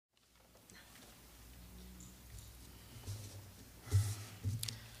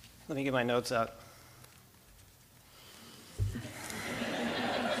Let me get my notes out.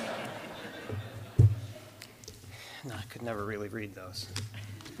 No, I could never really read those.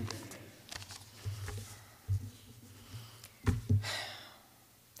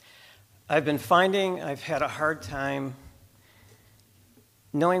 I've been finding I've had a hard time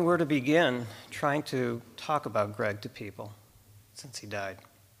knowing where to begin trying to talk about Greg to people since he died.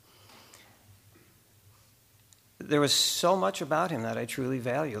 There was so much about him that I truly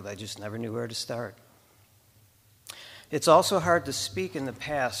valued. I just never knew where to start. It's also hard to speak in the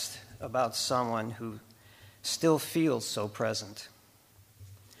past about someone who still feels so present.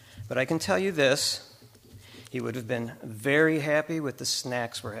 But I can tell you this. He would have been very happy with the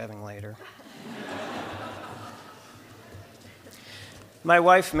snacks we're having later. My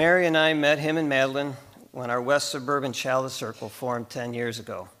wife Mary and I met him and Madeline when our West Suburban Chalice Circle formed 10 years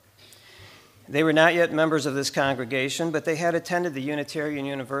ago. They were not yet members of this congregation, but they had attended the Unitarian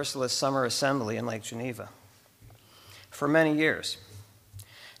Universalist Summer Assembly in Lake Geneva for many years.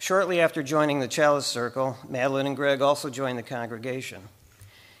 Shortly after joining the Chalice Circle, Madeline and Greg also joined the congregation.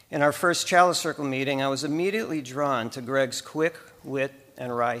 In our first Chalice Circle meeting, I was immediately drawn to Greg's quick wit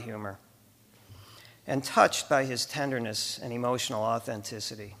and wry humor, and touched by his tenderness and emotional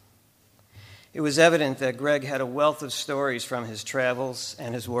authenticity. It was evident that Greg had a wealth of stories from his travels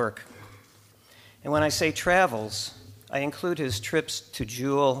and his work. And when I say travels, I include his trips to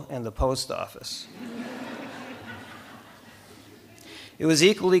Jewel and the post office. It was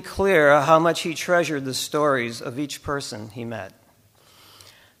equally clear how much he treasured the stories of each person he met.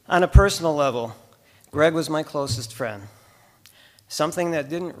 On a personal level, Greg was my closest friend, something that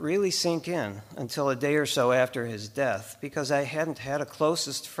didn't really sink in until a day or so after his death, because I hadn't had a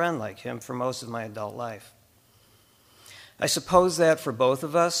closest friend like him for most of my adult life. I suppose that for both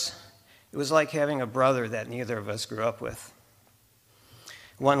of us, it was like having a brother that neither of us grew up with,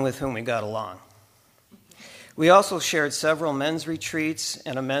 one with whom we got along. We also shared several men's retreats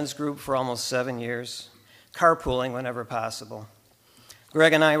and a men's group for almost 7 years, carpooling whenever possible.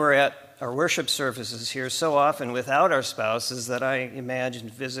 Greg and I were at our worship services here so often without our spouses that I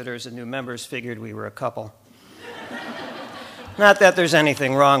imagined visitors and new members figured we were a couple. Not that there's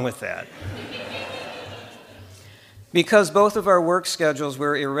anything wrong with that. Because both of our work schedules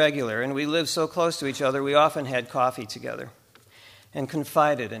were irregular and we lived so close to each other, we often had coffee together and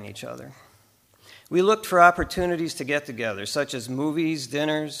confided in each other. We looked for opportunities to get together, such as movies,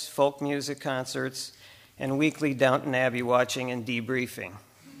 dinners, folk music concerts, and weekly Downton Abbey watching and debriefing.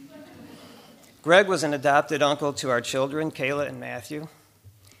 Greg was an adopted uncle to our children, Kayla and Matthew,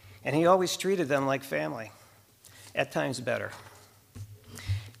 and he always treated them like family, at times better.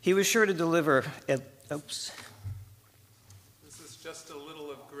 He was sure to deliver... This is just a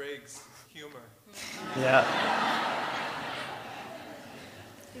little of Greg's humor. Yeah.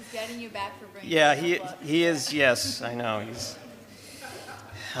 He's getting you back for bringing he is, yes, I know.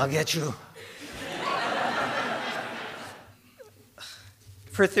 I'll get you.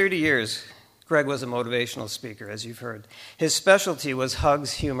 For 30 years, Greg was a motivational speaker, as you've heard. His specialty was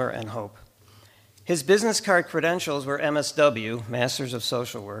hugs, humor, and hope. His business card credentials were MSW, Masters of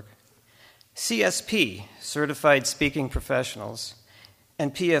Social Work, CSP, Certified Speaking Professionals,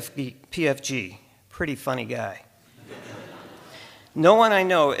 and PFG, Pretty Funny Guy. No one I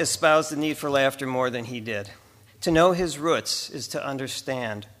know espoused the need for laughter more than he did. To know his roots is to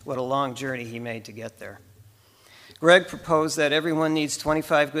understand what a long journey he made to get there. Greg proposed that everyone needs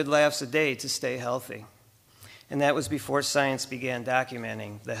 25 good laughs a day to stay healthy, and that was before science began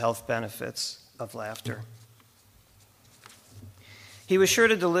documenting the health benefits of laughter. He was sure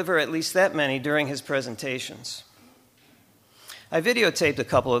to deliver at least that many during his presentations. I videotaped a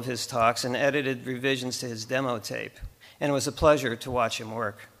couple of his talks and edited revisions to his demo tape, and it was a pleasure to watch him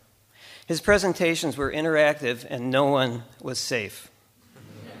work. His presentations were interactive and no one was safe.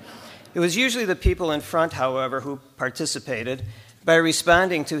 It was usually the people in front, however, who participated by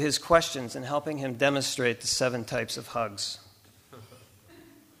responding to his questions and helping him demonstrate the 7 types of hugs.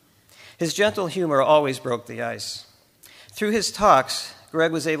 His gentle humor always broke the ice. Through his talks,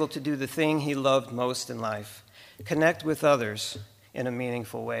 Greg was able to do the thing he loved most in life, connect with others in a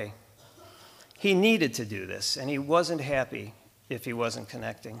meaningful way. He needed to do this, and he wasn't happy if he wasn't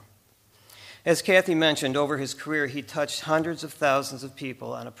connecting. As Kathy mentioned, over his career, he touched hundreds of thousands of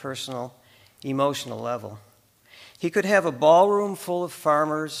people on a personal, emotional level. He could have a ballroom full of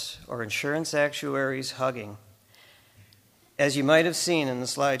farmers or insurance actuaries hugging. As you might have seen in the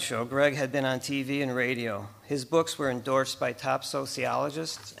slideshow, Greg had been on TV and radio. His books were endorsed by top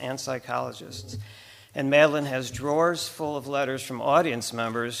sociologists and psychologists. And Madeline has drawers full of letters from audience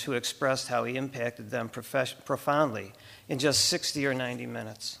members who expressed how he impacted them profoundly in just 60 or 90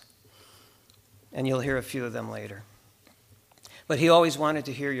 minutes. and you'll hear a few of them later. But he always wanted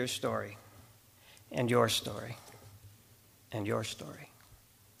to hear your story, and your story, and your story.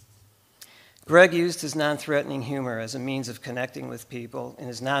 Greg used his non-threatening humor as a means of connecting with people in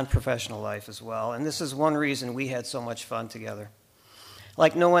his non-professional life as well, and this is one reason we had so much fun together.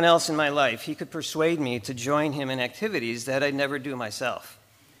 Like no one else in my life, he could persuade me to join him in activities that I'd never do myself.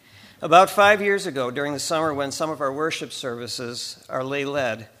 About 5 years ago, during the summer when some of our worship services are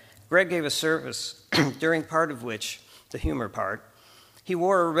lay-led, Greg gave a service, during part of which, the humor part, he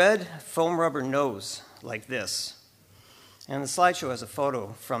wore a red foam rubber nose like this. And the slideshow has a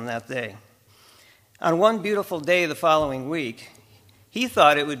photo from that day. On one beautiful day the following week, he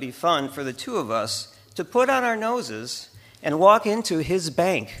thought it would be fun for the two of us to put on our noses and walk into his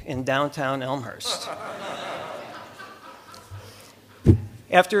bank in downtown Elmhurst.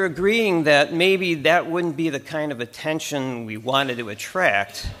 After agreeing that maybe that wouldn't be the kind of attention we wanted to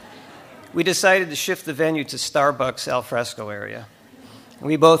attract, we decided to shift the venue to Starbucks alfresco area.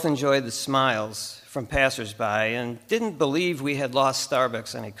 We both enjoyed the smiles from passersby and didn't believe we had lost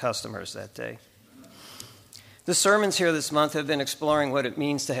Starbucks any customers that day. The sermons here this month have been exploring what it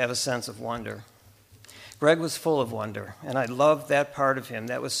means to have a sense of wonder. Greg was full of wonder, and I loved that part of him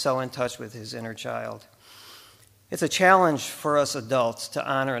that was so in touch with his inner child. It's a challenge for us adults to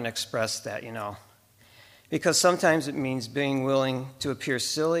honor and express that, because sometimes it means being willing to appear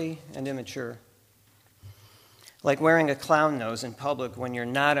silly and immature, like wearing a clown nose in public when you're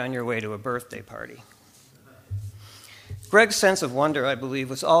not on your way to a birthday party. Greg's sense of wonder, I believe,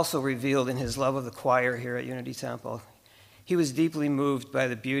 was also revealed in his love of the choir here at Unity Temple. He was deeply moved by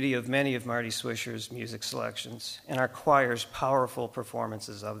the beauty of many of Marty Swisher's music selections and our choir's powerful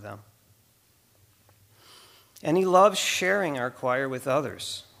performances of them. And he loved sharing our choir with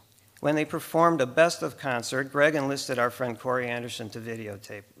others. When they performed a best of concert, Greg enlisted our friend Corey Anderson to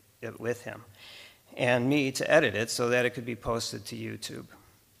videotape it with him and me to edit it so that it could be posted to YouTube.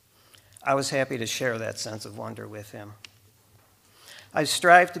 I was happy to share that sense of wonder with him. I've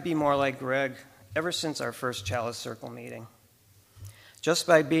strived to be more like Greg ever since our first Chalice Circle meeting. Just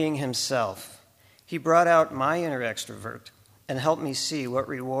by being himself, he brought out my inner extrovert and helped me see what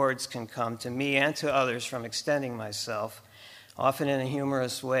rewards can come to me and to others from extending myself, often in a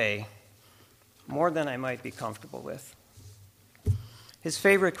humorous way, more than I might be comfortable with. His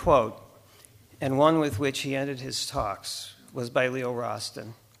favorite quote, and one with which he ended his talks, was by Leo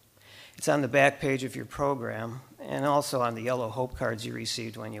Roston. It's on the back page of your program and also on the yellow hope cards you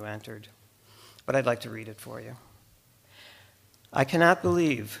received when you entered. But I'd like to read it for you. I cannot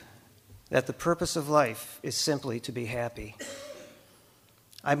believe that the purpose of life is simply to be happy.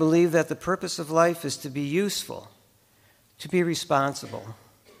 I believe that the purpose of life is to be useful, to be responsible,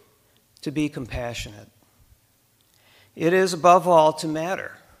 to be compassionate. It is, above all, to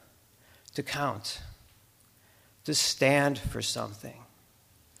matter, to count, to stand for something,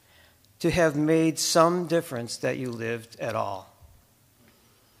 to have made some difference that you lived at all.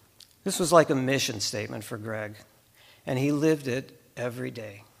 This was like a mission statement for Greg, and he lived it every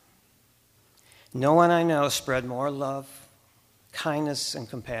day. No one I know spread more love, kindness, and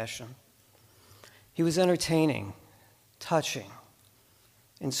compassion. He was entertaining, touching,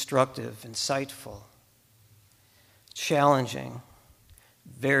 instructive, insightful, challenging,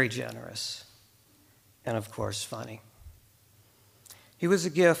 very generous, and of course, funny. He was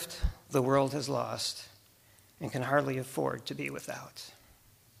a gift the world has lost and can hardly afford to be without.